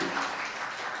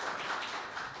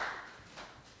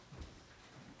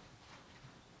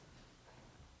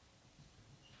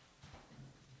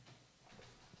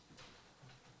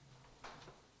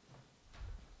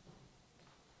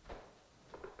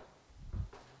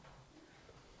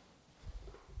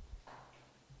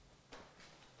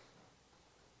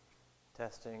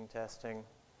Testing, testing.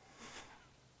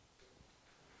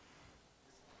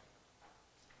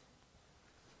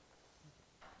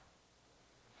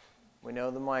 We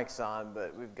know the mic's on,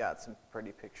 but we've got some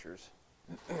pretty pictures.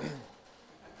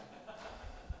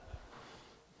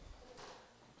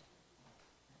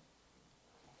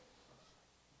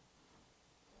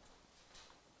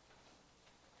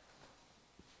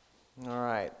 All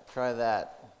right, try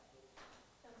that.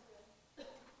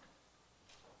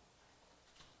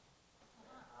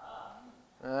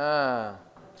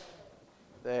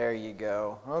 There you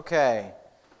go. Okay.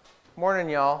 Morning,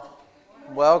 y'all.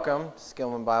 Welcome to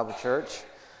Skillman Bible Church.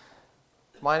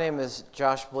 My name is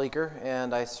Josh Bleeker,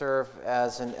 and I serve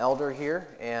as an elder here,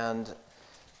 and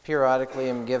periodically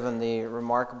am given the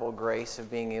remarkable grace of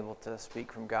being able to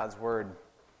speak from God's Word.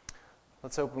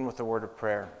 Let's open with a word of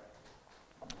prayer.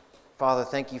 Father,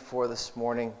 thank you for this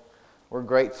morning. We're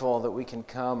grateful that we can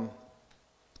come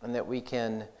and that we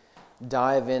can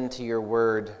dive into your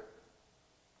Word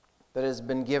that has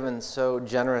been given so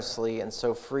generously and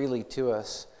so freely to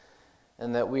us,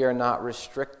 and that we are not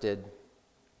restricted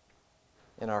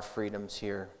in our freedoms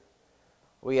here.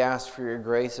 We ask for your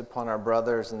grace upon our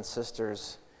brothers and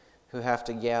sisters who have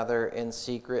to gather in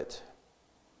secret,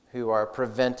 who are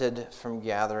prevented from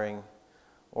gathering,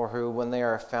 or who, when they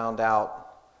are found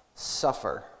out,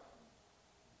 suffer.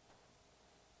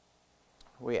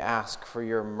 We ask for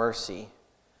your mercy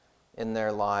in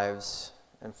their lives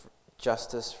and for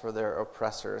justice for their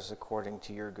oppressors according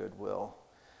to your good will.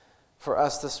 For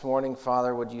us this morning,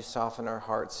 Father, would you soften our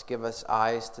hearts, give us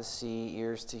eyes to see,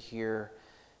 ears to hear,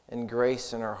 and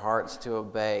grace in our hearts to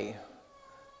obey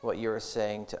what you are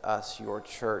saying to us, your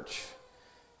church.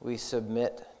 We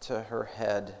submit to her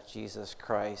head, Jesus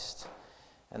Christ,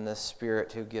 and the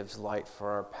Spirit who gives light for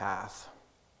our path.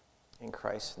 In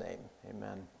Christ's name,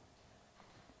 amen.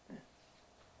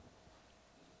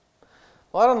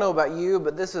 Well, I don't know about you,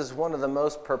 but this is one of the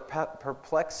most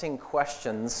perplexing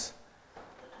questions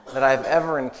that I've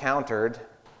ever encountered,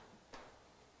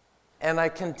 and I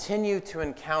continue to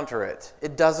encounter it.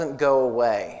 It doesn't go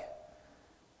away.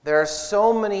 There are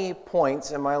so many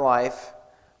points in my life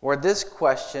where this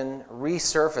question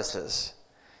resurfaces,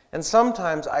 and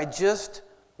sometimes I just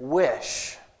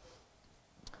wish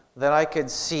that I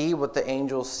could see what the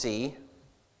angels see,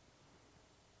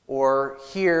 or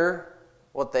hear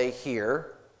what they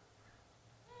hear,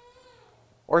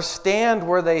 or stand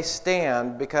where they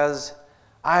stand, because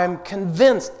I'm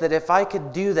convinced that if I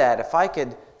could do that, if I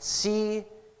could see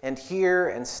and hear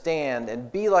and stand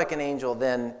and be like an angel,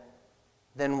 then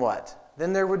what?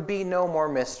 Then there would be no more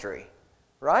mystery,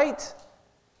 right?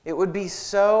 It would be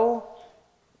so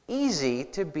easy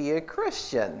to be a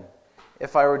Christian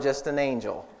if I were just an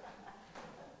angel.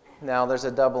 Now, there's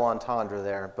a double entendre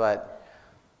there, but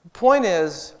the point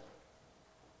is,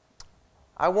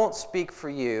 I won't speak for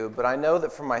you, but I know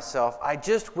that for myself, I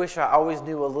just wish I always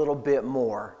knew a little bit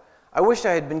more. I wish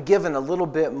I had been given a little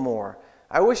bit more.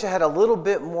 I wish I had a little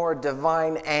bit more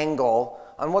divine angle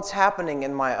on what's happening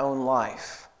in my own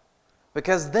life,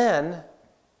 because then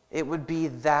it would be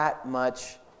that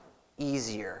much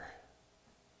easier.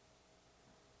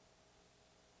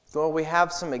 So we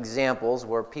have some examples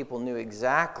where people knew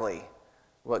exactly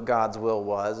what God's will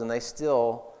was, and they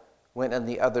still went in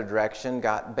the other direction,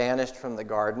 got banished from the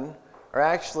garden, or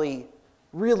actually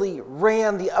really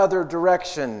ran the other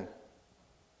direction,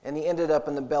 and he ended up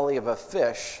in the belly of a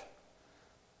fish.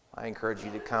 I encourage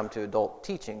you to come to adult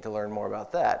teaching to learn more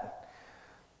about that.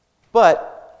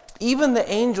 But even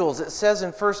the angels, it says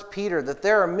in 1 Peter that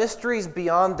there are mysteries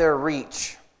beyond their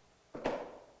reach.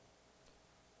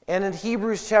 And in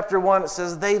Hebrews chapter 1, it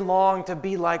says they long to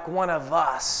be like one of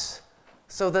us,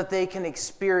 so that they can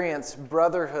experience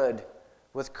brotherhood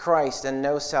with Christ and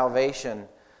know salvation.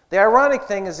 The ironic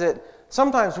thing is that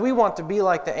sometimes we want to be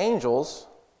like the angels,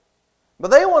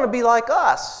 but they want to be like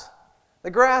us.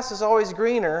 The grass is always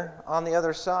greener on the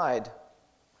other side.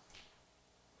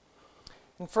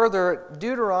 And further,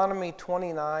 Deuteronomy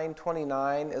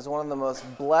 29:29 is one of the most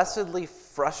blessedly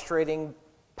frustrating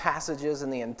passages in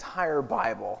the entire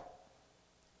Bible.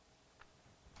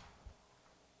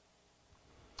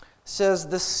 Says,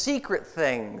 the secret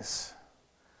things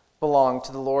belong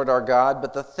to the Lord our God,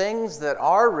 but the things that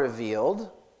are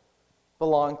revealed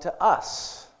belong to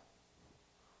us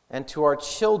and to our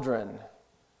children.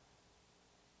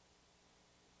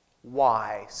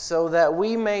 Why? So that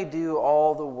we may do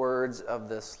all the words of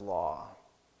this law.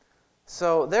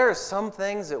 So there are some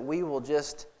things that we will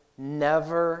just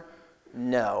never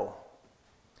know.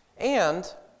 And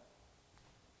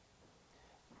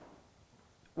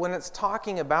when it's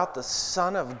talking about the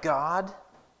Son of God,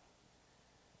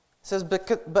 It says,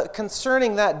 but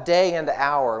concerning that day and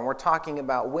hour, and we're talking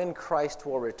about when Christ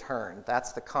will return.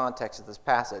 That's the context of this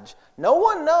passage. No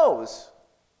one knows.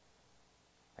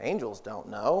 Angels don't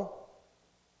know.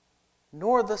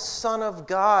 Nor the Son of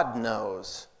God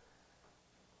knows.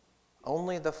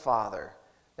 Only the Father.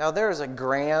 Now there is a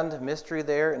grand mystery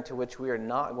there into which we are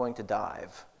not going to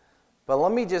dive. But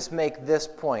let me just make this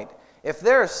point. If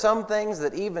there are some things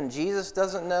that even Jesus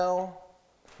doesn't know,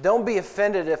 don't be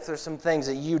offended if there's some things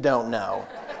that you don't know.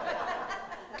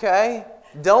 Okay?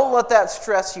 Don't let that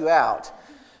stress you out.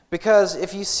 Because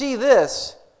if you see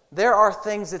this, there are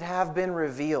things that have been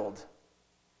revealed.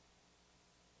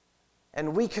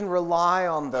 And we can rely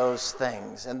on those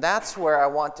things. And that's where I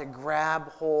want to grab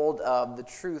hold of the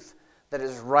truth that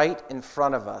is right in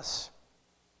front of us.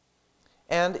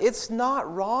 And it's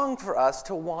not wrong for us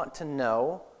to want to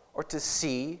know or to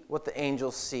see what the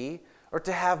angels see or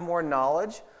to have more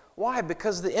knowledge. Why?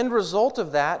 Because the end result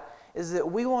of that is that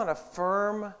we want a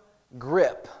firm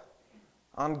grip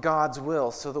on God's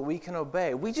will so that we can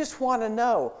obey. We just want to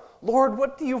know, Lord,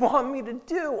 what do you want me to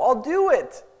do? I'll do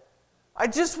it. I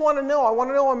just want to know. I want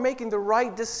to know I'm making the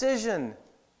right decision.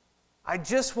 I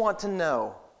just want to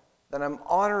know that I'm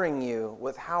honoring you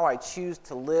with how I choose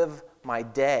to live my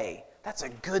day. That's a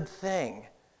good thing.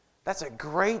 That's a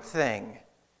great thing.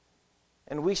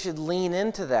 And we should lean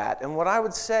into that. And what I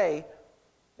would say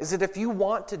is that if you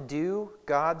want to do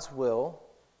God's will,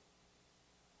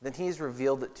 then He's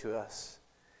revealed it to us.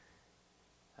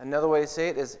 Another way to say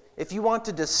it is, if you want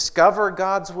to discover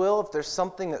God's will, if there's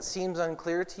something that seems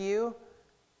unclear to you,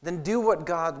 then do what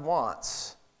God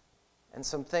wants. And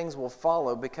some things will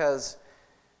follow, because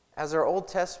as our Old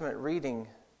Testament reading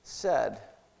said,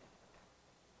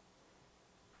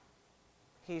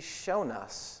 He's shown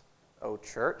us, O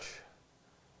church,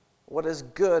 what is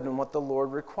good and what the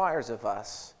Lord requires of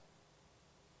us.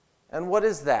 And what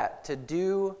is that? To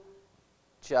do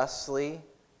justly,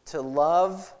 to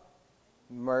love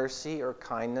mercy or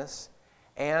kindness,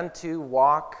 and to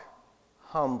walk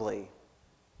humbly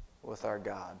with our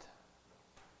God.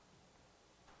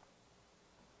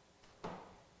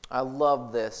 I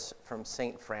love this from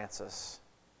St. Francis.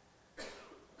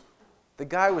 The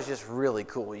guy was just really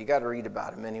cool. You got to read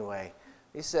about him anyway.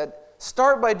 He said,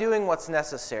 start by doing what's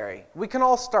necessary. We can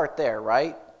all start there,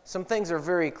 right? Some things are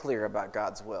very clear about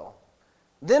God's will.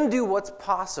 Then do what's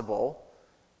possible.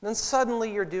 Then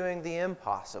suddenly you're doing the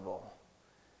impossible.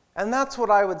 And that's what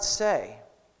I would say.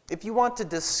 If you want to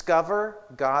discover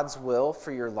God's will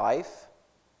for your life,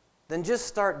 then just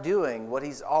start doing what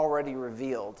He's already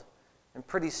revealed. And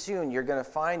pretty soon you're going to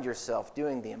find yourself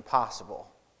doing the impossible.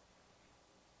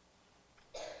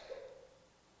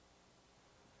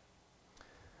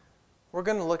 We're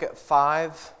going to look at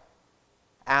 5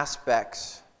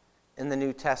 aspects in the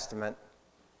New Testament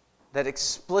that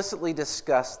explicitly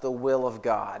discuss the will of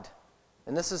God.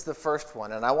 And this is the first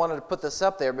one. And I wanted to put this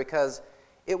up there because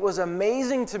it was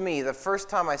amazing to me the first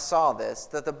time I saw this,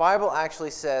 that the Bible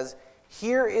actually says,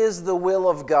 here is the will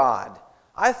of God.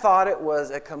 I thought it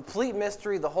was a complete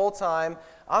mystery the whole time.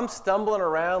 I'm stumbling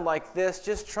around like this,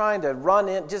 just trying to run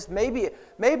in. Just maybe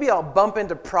I'll bump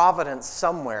into providence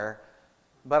somewhere,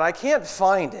 but I can't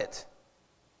find it.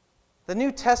 The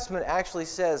New Testament actually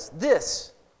says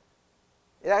this.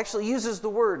 It actually uses the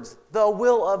words, the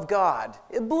will of God.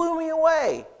 It blew me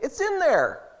away. It's in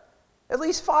there at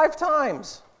least 5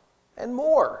 times and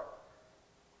more.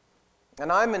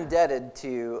 And I'm indebted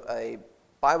to a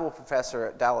Bible professor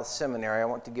at Dallas Seminary. I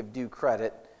want to give due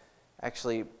credit.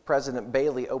 Actually, President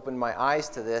Bailey opened my eyes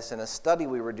to this in a study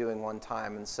we were doing one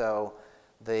time. And so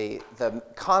the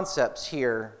concepts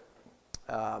here,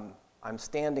 I'm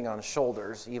standing on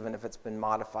shoulders, even if it's been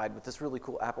modified with this really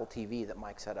cool Apple TV that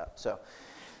Mike set up.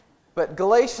 But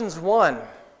Galatians 1,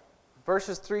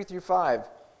 verses 3 through 5.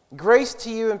 Grace to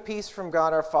you and peace from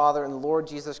God our Father and the Lord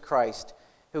Jesus Christ,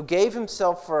 who gave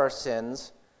Himself for our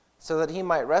sins, so that He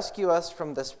might rescue us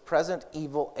from this present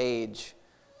evil age,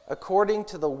 according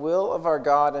to the will of our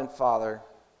God and Father,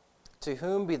 to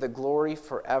whom be the glory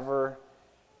forever.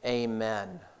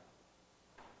 Amen.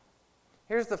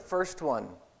 Here's the first one.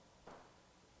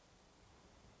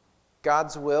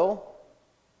 God's will,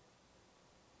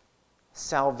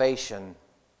 salvation.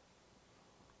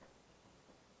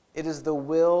 It is the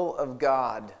will of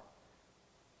God,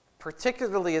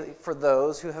 particularly for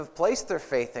those who have placed their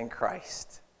faith in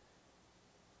Christ,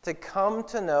 to come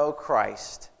to know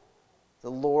Christ, the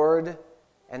Lord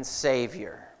and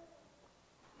Savior.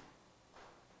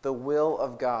 The will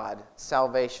of God,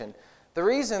 salvation. The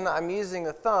reason I'm using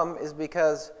the thumb is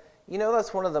because,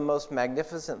 that's one of the most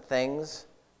magnificent things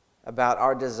about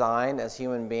our design as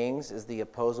human beings is the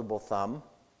opposable thumb.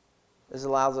 is it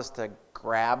allows us to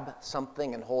grab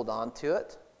something and hold on to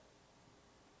it.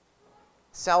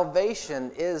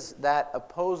 Salvation is that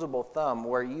opposable thumb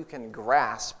where you can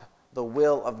grasp the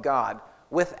will of God.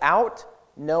 Without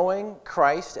knowing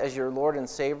Christ as your Lord and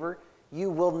Savior, you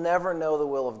will never know the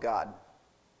will of God.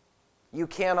 You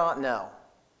cannot know,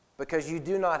 because you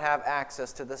do not have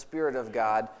access to the Spirit of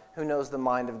God who knows the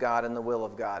mind of God and the will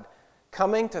of God.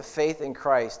 Coming to faith in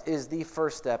Christ is the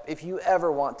first step if you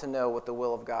ever want to know what the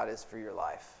will of God is for your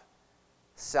life.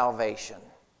 Salvation.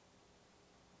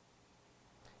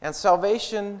 And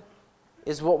salvation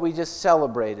is what we just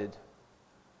celebrated.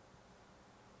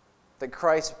 That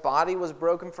Christ's body was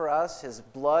broken for us, his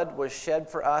blood was shed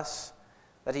for us,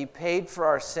 that he paid for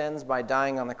our sins by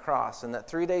dying on the cross, and that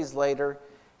 3 days later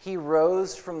he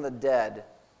rose from the dead,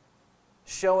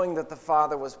 showing that the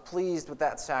Father was pleased with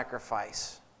that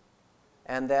sacrifice,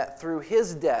 and that through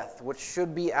his death, which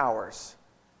should be ours,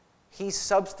 he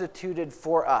substituted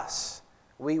for us.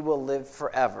 We will live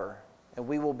forever, and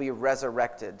we will be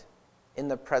resurrected in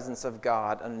the presence of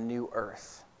God on a new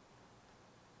earth.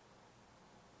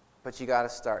 But you got to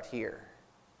start here,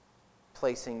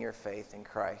 placing your faith in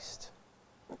Christ.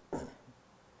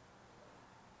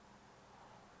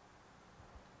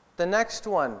 The next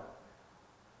one.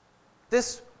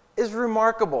 This is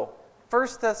remarkable.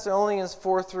 1 Thessalonians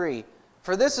 4:3.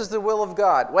 For this is the will of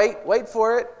God. Wait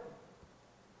for it.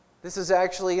 This is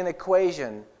actually an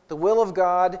equation. The will of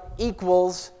God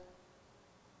equals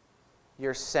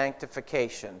your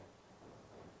sanctification.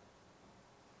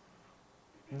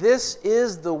 This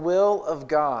is the will of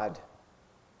God,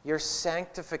 your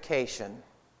sanctification.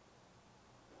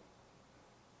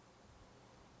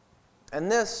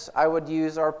 And this, I would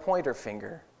use our pointer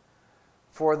finger.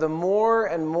 For the more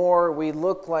and more we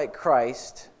look like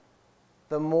Christ,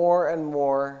 the more and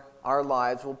more our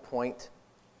lives will point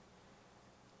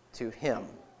to him.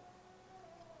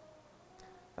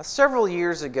 Now, several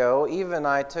years ago, Eve and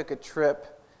I took a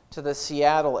trip to the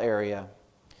Seattle area.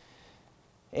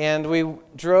 And we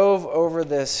drove over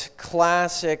this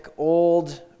classic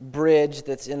old bridge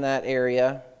that's in that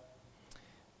area.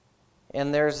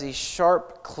 And there's these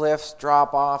sharp cliffs,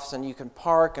 drop-offs, and you can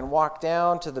park and walk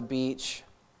down to the beach.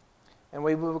 And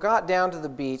when we got down to the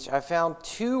beach, I found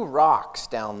 2 rocks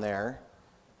down there.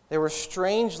 They were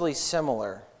strangely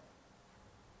similar.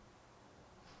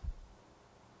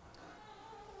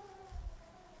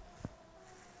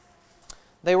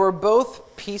 They were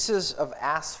both pieces of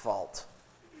asphalt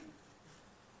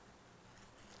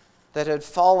that had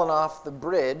fallen off the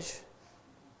bridge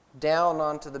down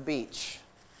onto the beach.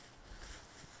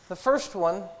 The first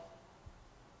one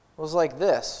was like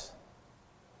this.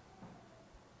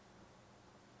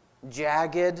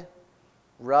 Jagged,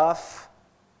 rough,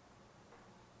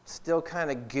 still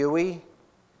kind of gooey,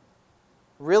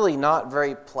 really not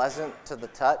very pleasant to the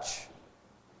touch.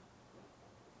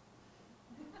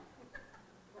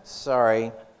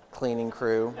 Sorry, cleaning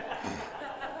crew.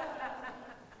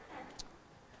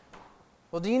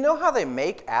 Well, do you know how they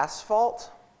make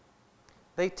asphalt?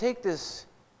 They take this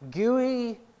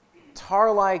gooey,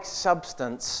 tar-like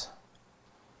substance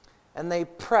and they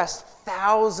press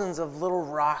thousands of little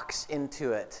rocks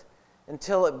into it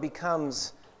until it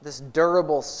becomes this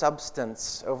durable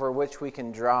substance over which we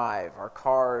can drive our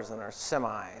cars and our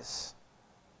semis.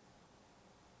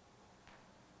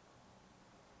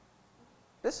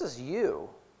 This is you.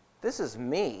 This is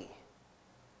me.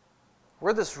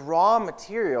 We're this raw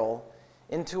material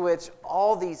into which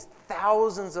all these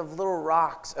thousands of little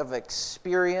rocks of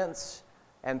experience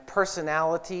and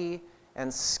personality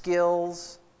and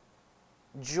skills,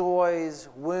 joys,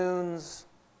 wounds,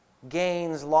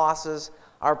 gains, losses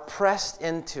are pressed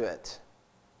into it.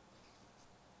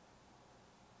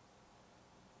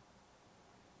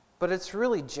 But it's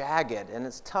really jagged and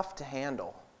it's tough to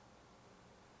handle.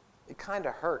 It kind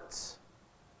of hurts.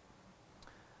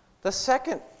 The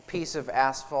second piece of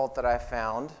asphalt that I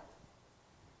found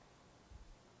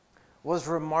was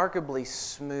remarkably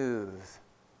smooth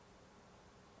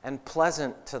and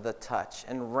pleasant to the touch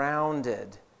and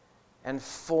rounded and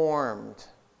formed.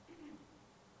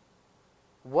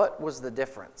 What was the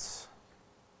difference?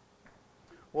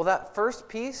 Well, that first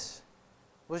piece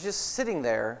was just sitting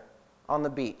there on the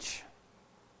beach.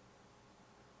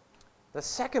 The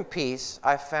second piece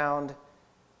I found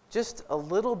just a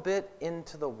little bit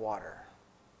into the water.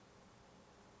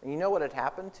 And you know what had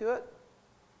happened to it?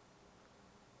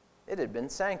 It had been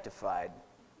sanctified.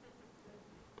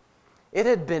 It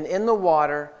had been in the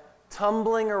water,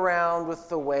 tumbling around with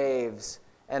the waves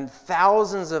and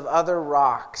thousands of other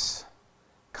rocks,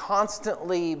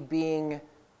 constantly being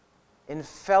in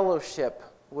fellowship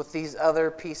with these other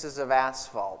pieces of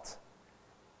asphalt.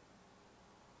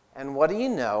 And what do you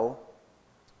know?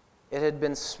 It had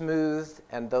been smoothed,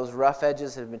 and those rough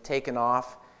edges had been taken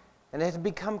off, and it had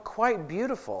become quite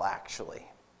beautiful, actually.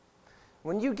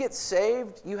 When you get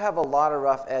saved, you have a lot of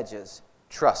rough edges.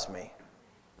 Trust me.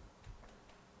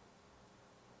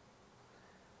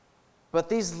 But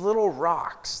these little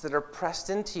rocks that are pressed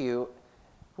into you,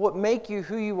 what make you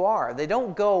who you are, they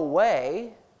don't go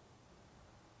away.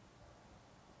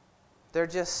 They're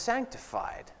just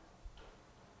sanctified.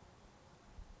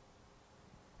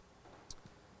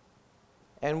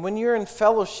 And when you're in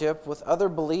fellowship with other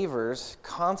believers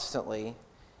constantly,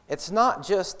 it's not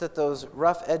just that those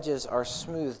rough edges are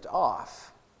smoothed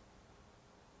off.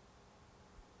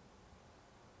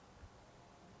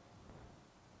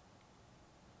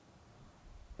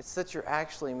 It's that you're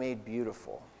actually made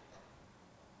beautiful.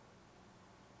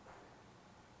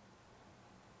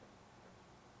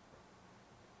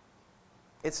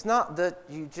 It's not that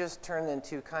you just turn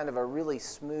into kind of a really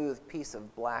smooth piece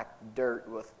of black dirt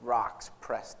with rocks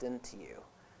pressed into you.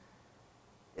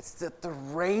 It's that the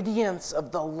radiance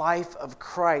of the life of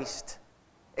Christ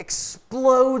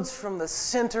explodes from the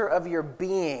center of your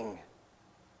being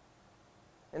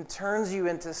and turns you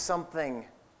into something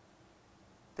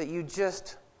that you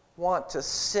just want to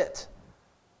sit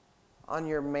on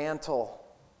your mantle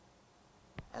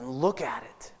and look at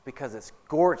it because it's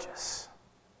gorgeous.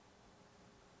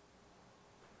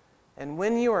 And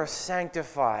when you are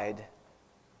sanctified,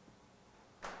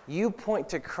 you point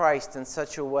to Christ in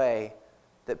such a way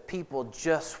that people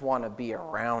just want to be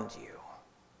around you.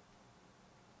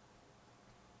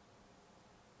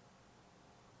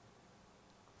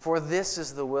 For this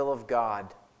is the will of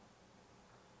God,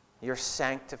 your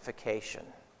sanctification.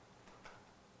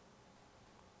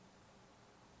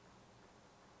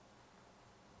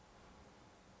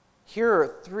 Here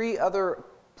are 3 other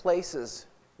places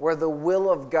where the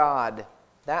will of God,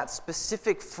 that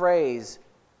specific phrase,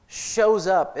 shows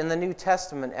up in the New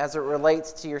Testament as it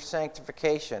relates to your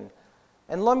sanctification.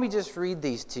 And let me just read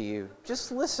these to you.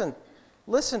 Just listen.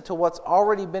 Listen to what's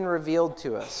already been revealed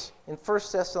to us in 1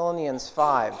 Thessalonians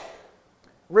 5.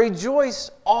 Rejoice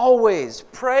always,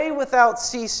 pray without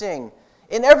ceasing,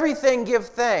 in everything give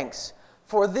thanks,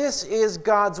 for this is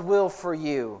God's will for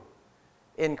you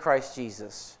in Christ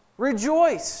Jesus.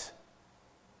 Rejoice.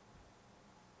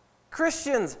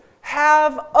 Christians,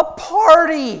 have a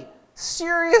party.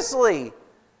 Seriously.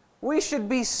 We should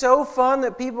be so fun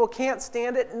that people can't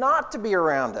stand it not to be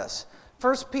around us.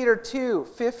 1 Peter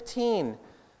 2:15.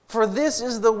 For this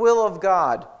is the will of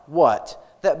God. What?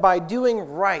 That by doing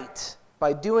right,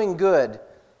 by doing good,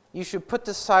 you should put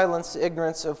to silence the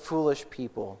ignorance of foolish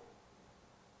people.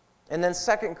 And then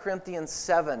 2 Corinthians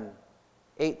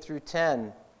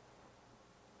 7:8-10.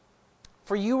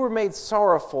 For you were made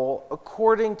sorrowful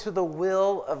according to the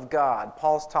will of God.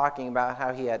 Paul's talking about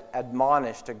how he had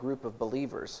admonished a group of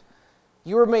believers.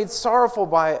 You were made sorrowful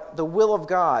by the will of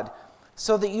God,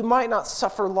 so that you might not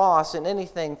suffer loss in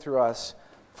anything through us.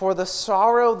 For the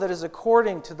sorrow that is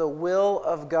according to the will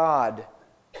of God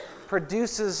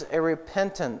produces a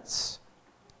repentance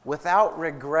without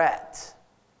regret.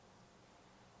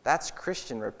 That's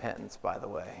Christian repentance, by the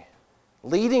way,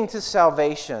 leading to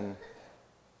salvation.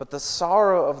 But the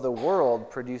sorrow of the world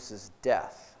produces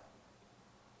death.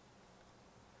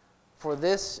 For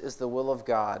this is the will of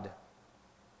God,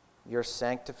 your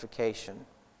sanctification.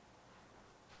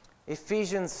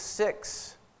 Ephesians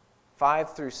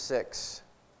 6:5-6.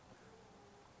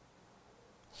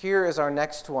 Here is our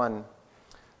next one.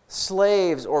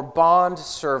 Slaves or bond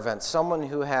servants, someone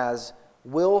who has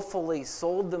willfully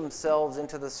sold themselves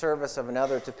into the service of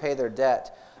another to pay their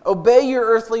debt. Obey your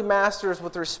earthly masters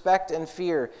with respect and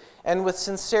fear, and with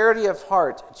sincerity of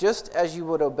heart, just as you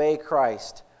would obey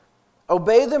Christ.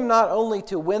 Obey them not only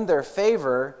to win their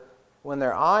favor when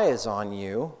their eye is on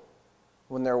you,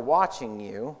 when they're watching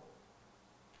you,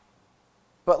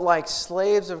 but like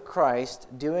slaves of Christ,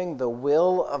 doing the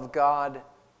will of God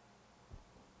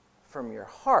from your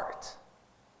heart.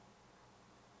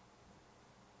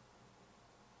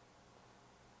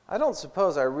 I don't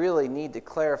suppose I really need to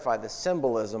clarify the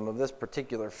symbolism of this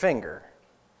particular finger.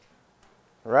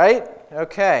 Right?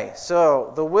 Okay,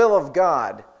 so the will of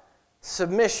God,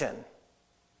 submission.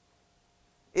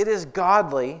 It is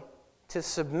godly to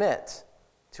submit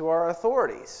to our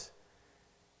authorities.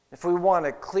 If we want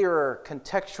a clearer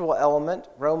contextual element,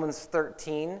 Romans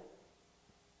 13,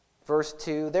 verse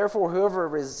 2, therefore whoever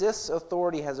resists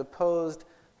authority has opposed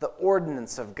the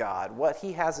ordinance of God, what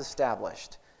he has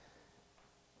established.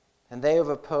 And they who have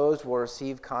opposed will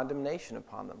receive condemnation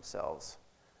upon themselves.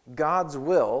 God's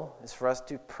will is for us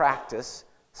to practice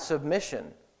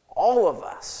submission, all of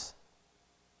us.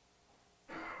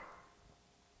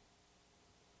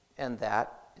 and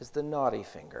that is the naughty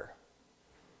finger.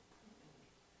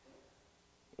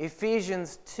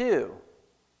 Ephesians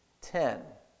 2:10.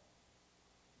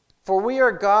 For we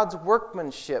are God's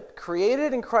workmanship,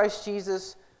 created in Christ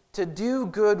Jesus to do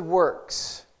good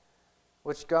works,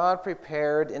 which God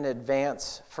prepared in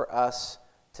advance for us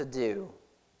to do.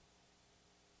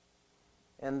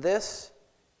 And this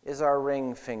is our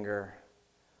ring finger,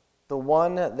 the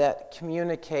one that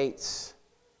communicates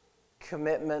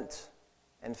commitment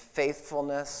and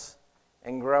faithfulness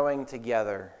and growing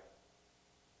together.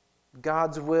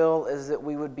 God's will is that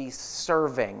we would be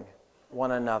serving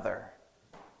one another.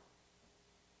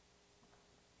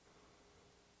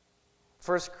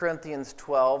 1 Corinthians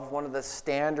 12, one of the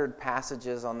standard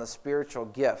passages on the spiritual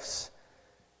gifts.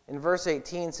 In verse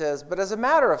 18 says, "But as a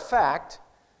matter of fact,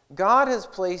 God has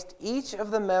placed each of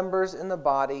the members in the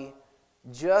body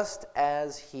just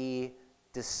as He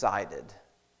decided."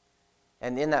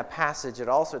 And in that passage, it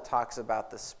also talks about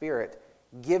the Spirit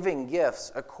giving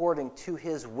gifts according to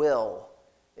His will.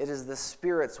 It is the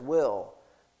Spirit's will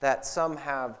that some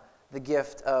have the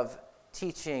gift of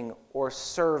teaching or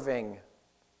serving.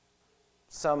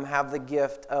 Some have the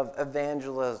gift of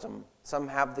evangelism. Some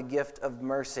have the gift of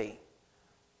mercy.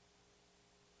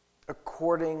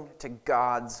 According to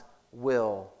God's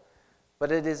will.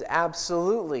 But it is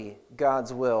absolutely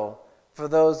God's will for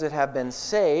those that have been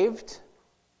saved,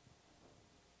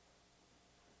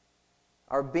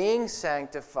 are being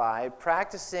sanctified,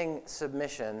 practicing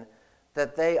submission,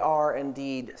 that they are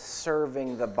indeed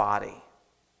serving the body.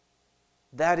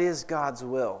 That is God's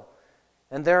will.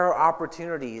 And there are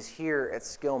opportunities here at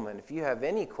Skillman. If you have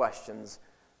any questions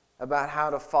about how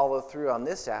to follow through on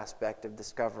this aspect of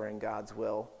discovering God's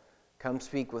will, come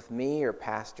speak with me or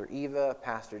Pastor Eva,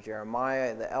 Pastor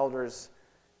Jeremiah, the elders.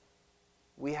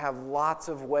 We have lots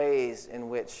of ways in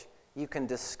which you can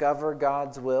discover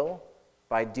God's will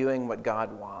by doing what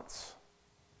God wants.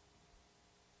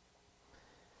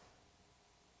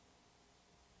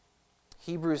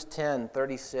 Hebrews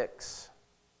 10:36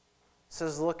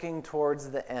 says, looking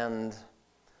towards the end,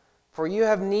 "For you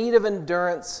have need of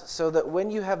endurance, so that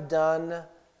when you have done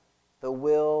the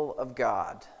will of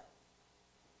God,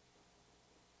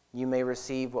 you may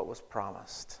receive what was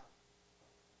promised."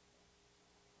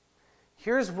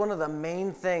 Here's one of the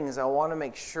main things I want to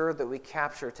make sure that we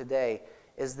capture today,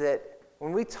 is that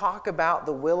when we talk about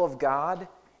the will of God,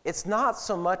 it's not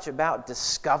so much about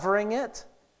discovering it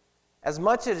as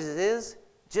much as it is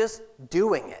just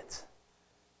doing it.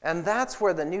 And that's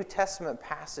where the New Testament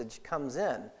passage comes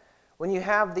in. When you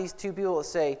have these two people that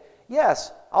say,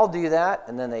 "Yes, I'll do that,"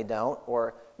 and then they don't,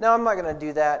 or "No, I'm not going to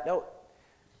do that." No.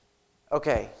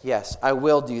 Okay, yes, I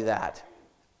will do that.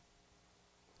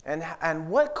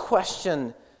 And what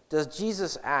question does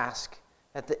Jesus ask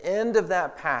at the end of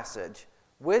that passage?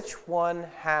 Which one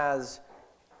has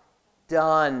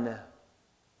done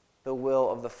the will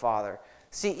of the Father?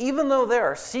 See, even though there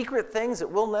are secret things that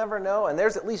we'll never know, and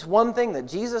there's at least one thing that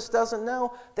Jesus doesn't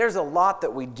know, there's a lot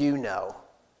that we do know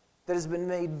that has been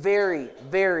made very,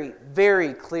 very,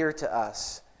 very clear to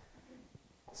us.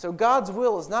 So God's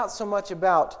will is not so much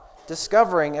about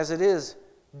discovering as it is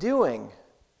doing.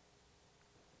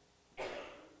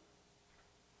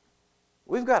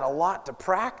 We've got a lot to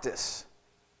practice.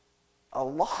 A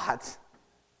lot.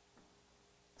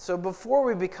 So before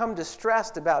we become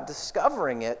distressed about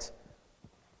discovering it,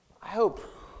 I hope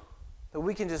that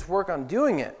we can just work on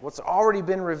doing it, what's already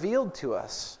been revealed to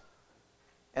us.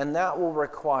 And that will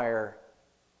require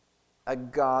a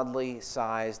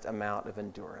godly-sized amount of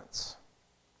endurance.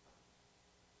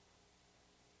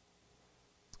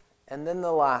 And then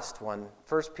the last one,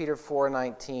 1 Peter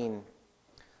 4:19.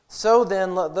 "So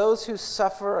then, let those who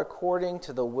suffer according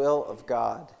to the will of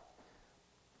God..."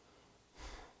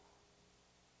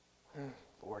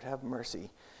 Lord, have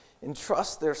mercy.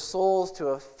 "Entrust their souls to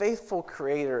a faithful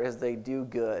Creator as they do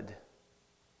good."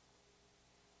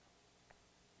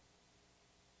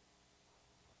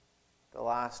 The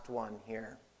last one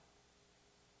here.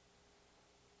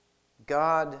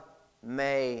 God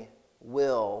may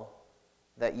will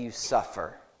that you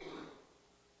suffer.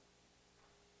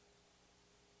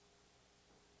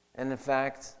 And in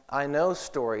fact, I know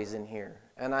stories in here,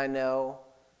 and I know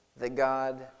that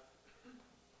God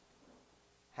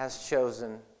has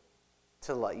chosen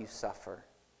to let you suffer.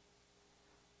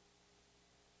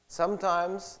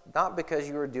 Sometimes, not because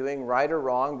you are doing right or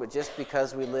wrong, but just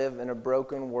because we live in a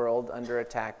broken world under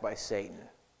attack by Satan.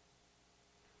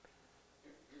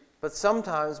 But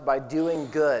sometimes by doing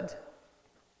good.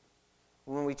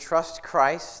 When we trust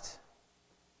Christ,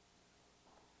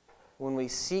 when we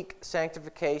seek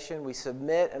sanctification, we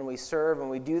submit and we serve and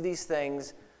we do these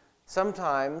things,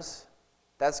 sometimes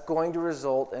that's going to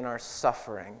result in our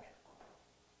suffering.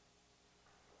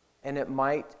 And it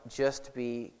might just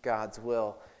be God's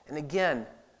will. And again,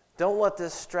 don't let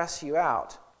this stress you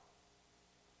out.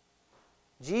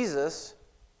 Jesus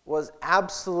was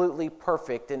absolutely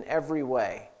perfect in every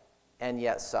way and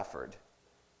yet suffered.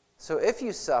 So if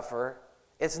you suffer,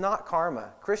 it's not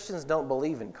karma. Christians don't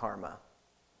believe in karma.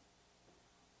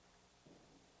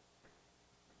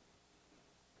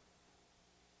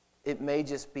 It may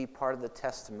just be part of the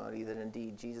testimony that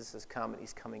indeed Jesus has come and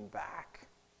he's coming back.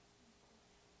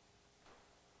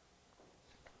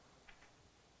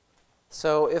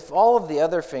 So if all of the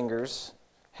other fingers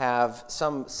have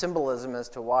some symbolism as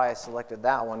to why I selected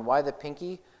that one, why the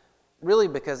pinky? Really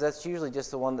because that's usually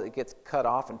just the one that gets cut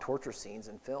off in torture scenes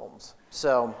in films.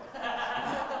 So,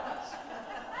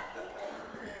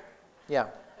 yeah.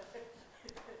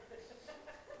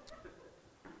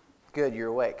 Good, you're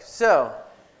awake. So,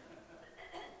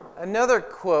 another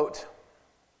quote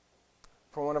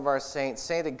from one of our saints,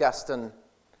 St. Augustine,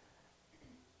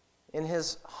 in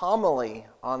his homily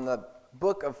on the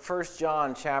book of 1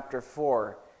 John chapter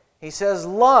 4, he says,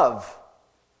 "Love,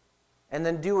 and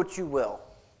then do what you will."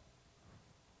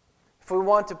 If we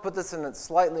want to put this in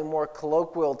slightly more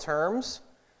colloquial terms,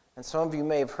 and some of you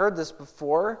may have heard this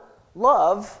before,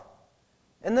 love,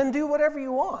 and then do whatever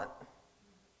you want.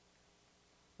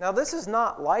 Now, this is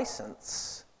not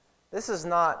license. This is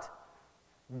not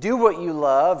do what you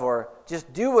love or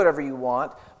just do whatever you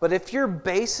want. But if your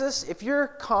basis, if your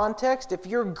context, if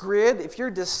your grid, if your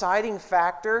deciding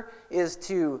factor is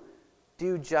to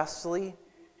do justly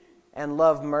and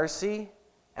love mercy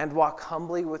and walk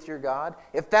humbly with your God,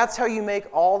 if that's how you make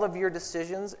all of your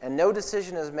decisions and no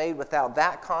decision is made without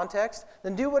that context,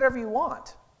 then do whatever you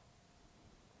want.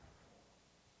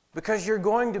 Because you're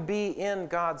going to be in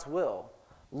God's will.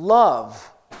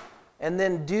 Love, and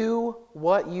then do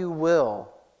what you will.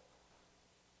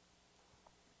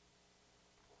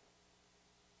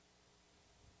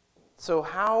 So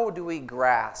how do we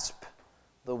grasp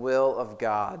the will of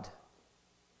God?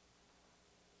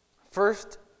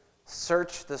 First,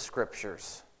 search the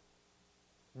Scriptures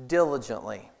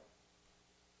diligently.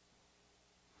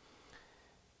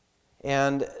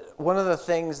 And one of the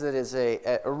things that is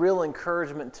a real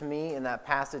encouragement to me in that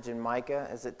passage in Micah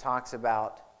is it talks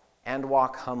about, and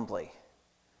walk humbly.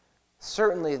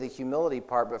 Certainly the humility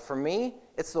part, but for me,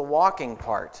 it's the walking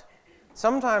part.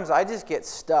 Sometimes I just get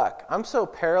stuck. I'm so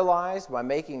paralyzed by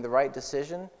making the right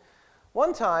decision.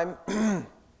 One time,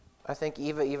 I think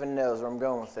Eva even knows where I'm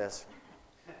going with this.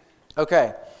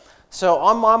 Okay, so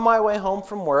I'm on my way home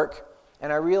from work,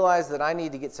 and I realize that I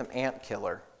need to get some ant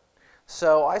killer.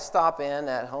 So I stop in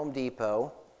at Home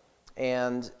Depot,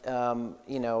 and, I'm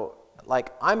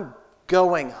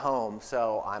going home,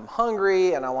 so I'm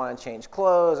hungry, and I want to change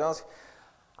clothes.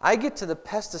 I get to the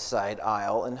pesticide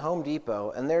aisle in Home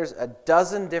Depot, and there's a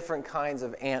dozen different kinds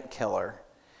of ant killer.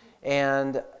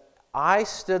 And I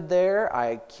stood there,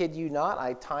 I kid you not,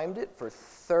 I timed it for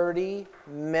 30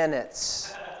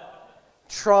 minutes,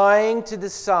 trying to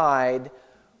decide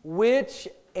which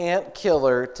ant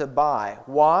killer to buy.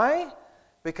 Why?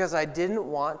 Because I didn't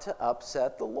want to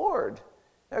upset the Lord.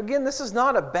 Now again, this is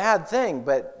not a bad thing,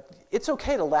 but it's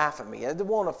okay to laugh at me. It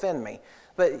won't offend me.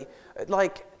 But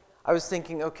I was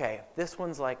thinking, okay, this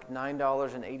one's like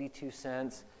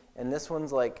 $9.82, and this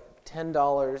one's like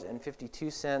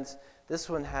 $10.52. This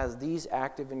one has these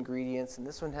active ingredients, and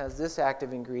this one has this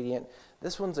active ingredient.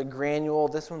 This one's a granule,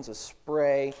 this one's a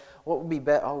spray. What would be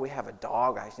better? Oh, we have a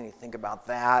dog. I need to think about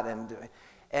that.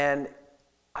 And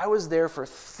I was there for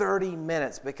 30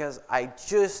 minutes because I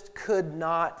just could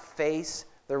not face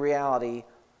the reality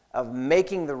of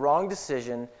making the wrong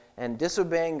decision and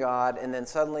disobeying God, and then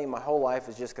suddenly my whole life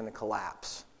is just going to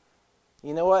collapse.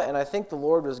 You know what? And I think the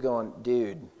Lord was going,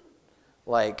 dude,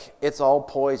 it's all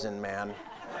poison, man.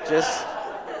 Just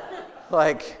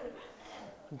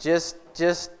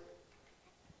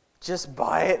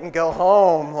buy it and go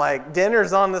home.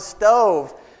 Dinner's on the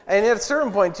stove. And at a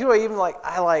certain point, too, it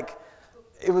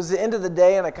was the end of the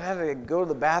day, and I kind of go to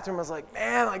the bathroom. I was like,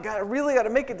 man, I really got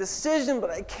to make a decision, but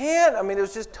I can't. I mean, it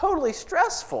was just totally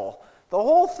stressful, the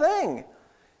whole thing.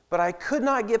 But I could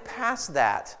not get past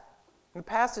that. And the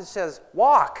passage says,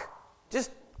 walk.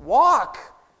 Just walk.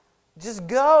 Just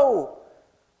go.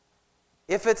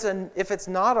 If it's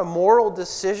not a moral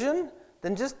decision,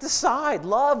 then just decide,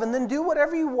 love, and then do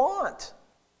whatever you want.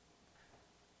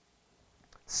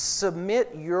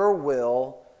 Submit your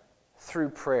will through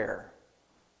prayer.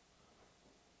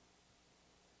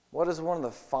 What is one of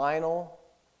the final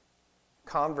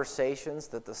conversations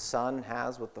that the Son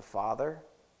has with the Father?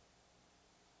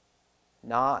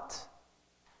 Not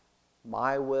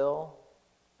my will,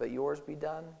 but yours be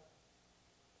done.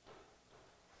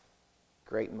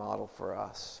 Great model for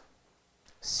us.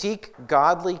 Seek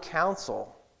godly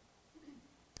counsel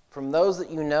from those that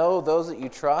you know, those that you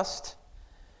trust.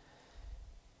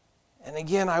 And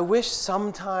again, I wish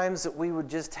sometimes that we would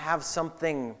just have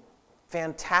something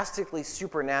fantastically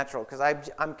supernatural, because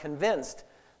I'm convinced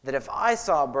that if I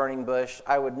saw a burning bush,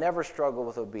 I would never struggle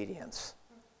with obedience.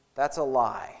 That's a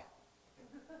lie.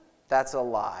 That's a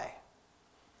lie.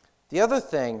 The other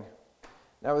thing,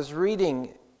 I was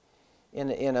reading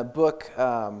in a book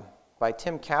by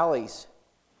Tim Callies,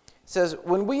 it says,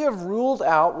 when we have ruled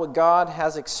out what God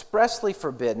has expressly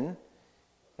forbidden,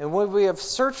 and when we have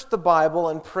searched the Bible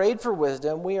and prayed for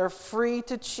wisdom, we are free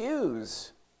to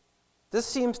choose. This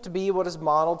seems to be what is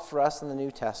modeled for us in the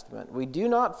New Testament. We do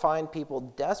not find people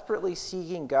desperately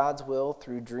seeking God's will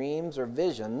through dreams or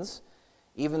visions,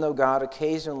 even though God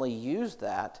occasionally used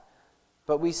that,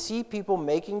 but we see people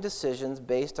making decisions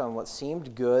based on what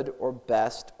seemed good or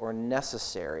best or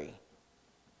necessary.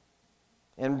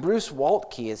 And Bruce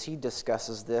Waltke, as he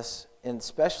discusses this, and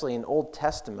especially in Old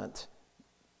Testament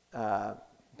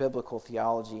biblical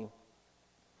theology,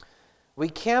 we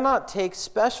cannot take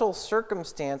special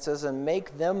circumstances and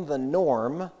make them the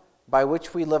norm by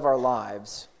which we live our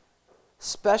lives.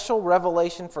 Special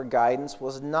revelation for guidance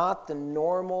was not the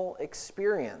normal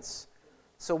experience.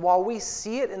 So while we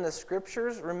see it in the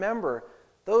Scriptures, remember,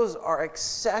 those are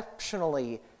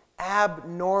exceptionally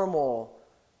abnormal,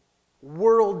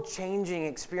 world-changing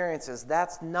experiences.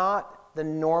 That's not the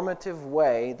normative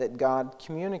way that God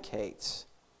communicates.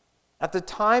 At the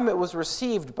time it was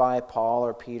received by Paul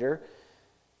or Peter,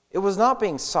 it was not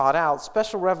being sought out.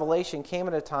 Special revelation came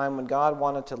at a time when God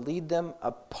wanted to lead them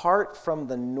apart from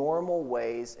the normal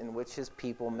ways in which his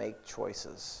people make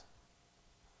choices.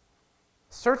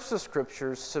 Search the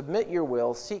Scriptures, submit your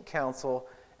will, seek counsel,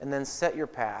 and then set your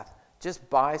path. Just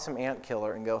buy some ant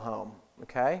killer and go home,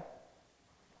 okay?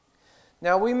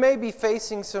 Now, we may be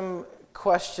facing some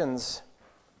questions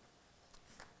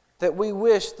that we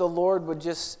wish the Lord would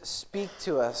just speak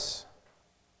to us.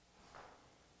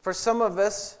 For some of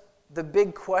us, the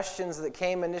big questions that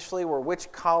came initially were,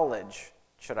 which college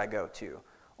should I go to?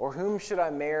 Or whom should I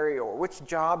marry? Or which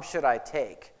job should I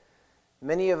take?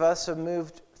 Many of us have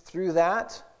moved through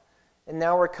that, and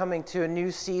now we're coming to a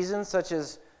new season, such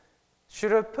as,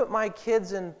 should I put my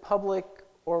kids in public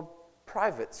or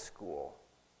private school?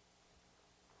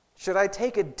 Should I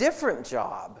take a different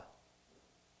job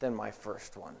than my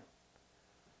first one?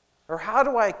 Or how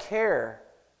do I care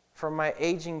for my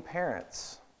aging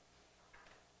parents?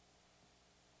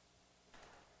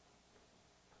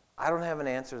 I don't have an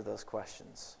answer to those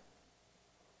questions.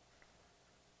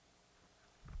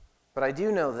 But I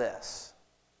do know this,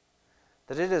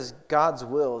 that it is God's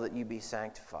will that you be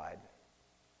sanctified.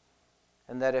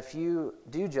 And that if you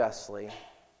do justly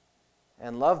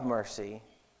and love mercy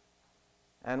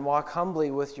and walk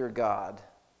humbly with your God,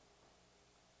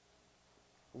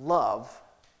 love,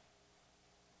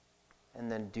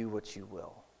 and then do what you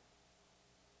will.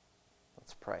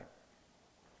 Let's pray.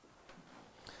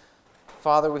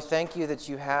 Father, we thank you that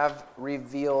you have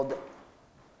revealed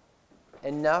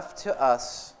enough to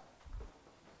us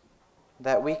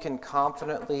that we can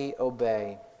confidently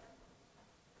obey.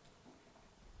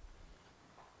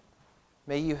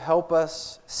 May you help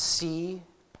us see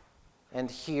and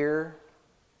hear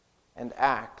and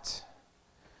act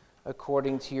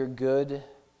according to your good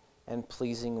and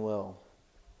pleasing will.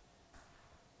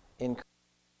 In